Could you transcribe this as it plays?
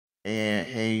And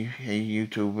hey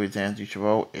YouTube, it's Anthony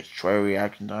Chavot. It's trailer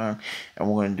reaction time, and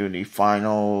we're gonna do the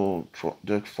final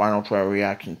trailer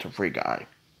reaction to Free Guy.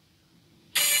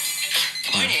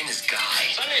 My name is Guy.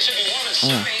 Sunday should be warm and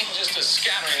sunny, just a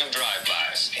scattering of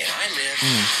drive-bys. And I live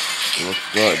It looks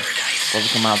good. Supposed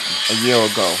to come out a year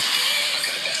ago.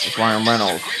 It's Ryan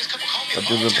Reynolds, but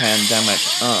due to the pandemic,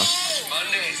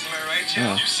 Mondays, am I right,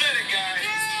 Joe? You said it, guy.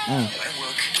 I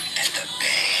work at the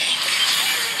bank.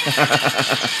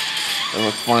 It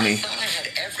looks funny. I thought I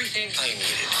had everything I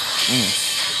needed.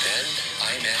 But then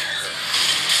I met her.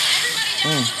 Everybody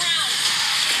down on the ground.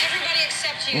 Everybody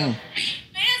except you.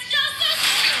 It's just a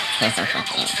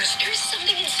There's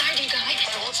something inside you, Guy.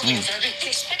 What's something inside me? I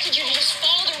expected you to just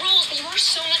follow the rules, but you are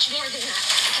so much more than that.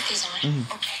 Put these on.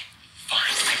 Okay.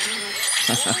 Fine. Oh my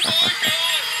God.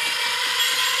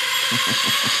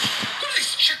 What are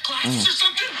these trick glasses or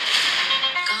something?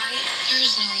 Guy,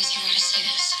 there's no easy way to say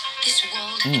this. This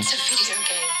world, it's a video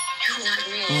game. You're not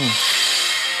real.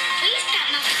 Please stop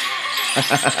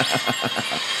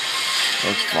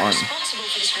Looks fun. Responsible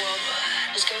for this world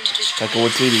is going to destroy. Taika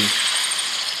Waititi.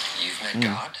 You've met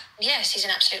God? Yes, he's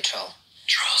an absolute troll.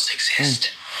 Trolls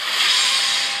exist.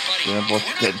 Buddy, Yeah, both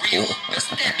we're not real. Deadpool.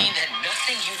 Doesn't that mean that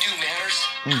nothing you do matters?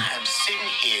 I'm sitting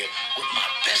here with my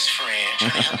best friend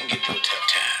trying to help him get through a tough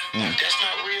time. If that's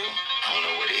not real, I don't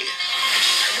know what is.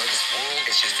 I know this world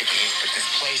is just a game, but this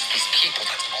place, these people,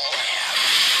 that's all I have.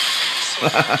 So,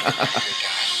 you're a good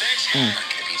guy. Thanks, I'm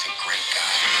gonna be a great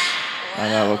guy.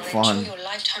 That look fun. Enjoy your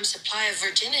lifetime supply of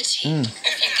virginity.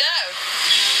 Off you go.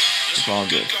 It's all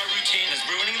good. Good guy routine is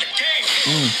ruining the game.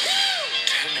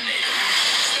 Terminator.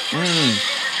 It's the first time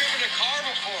I've ever driven a car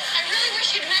before. I really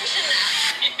wish you'd mention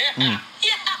that.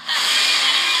 Yeah.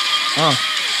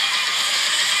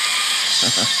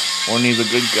 One he's a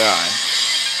good guy.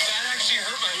 That actually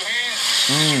hurt my hand.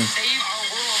 Save our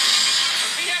world.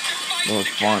 But we have to fight It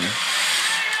looks together. fun. I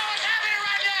know what's happening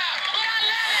right now. Come on,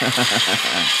 let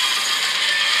it.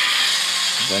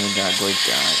 Then he got a great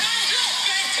guy.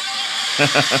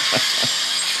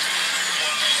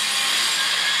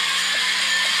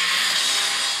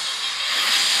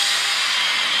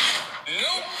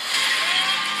 Nope.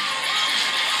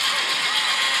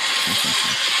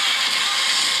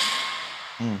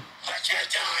 I can't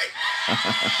die.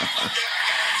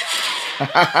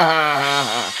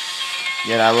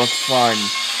 Yeah, that looks fun.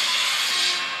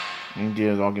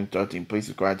 Indeed, August 13th. Please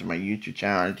subscribe to my YouTube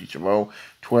channel, Anthony Chavot,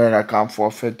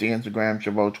 Twitter.com/450, Instagram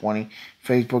Chavot20,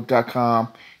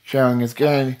 Facebook.com. Sharing is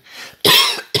good.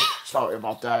 Sorry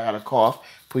about that. I had a cough.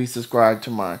 Please subscribe to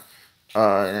my,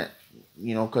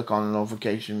 click on the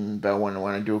notification bell when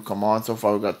I do come on. So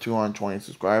far, we got 220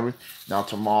 subscribers. Now,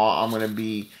 tomorrow, I'm going to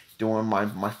be doing my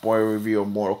spoiler review of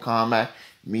Mortal Kombat.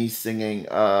 Me singing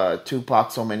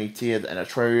Tupac, So Many Tears, and a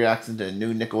trailer reaction to the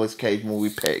new Nicolas Cage movie,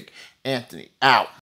 Pig. Anthony, out.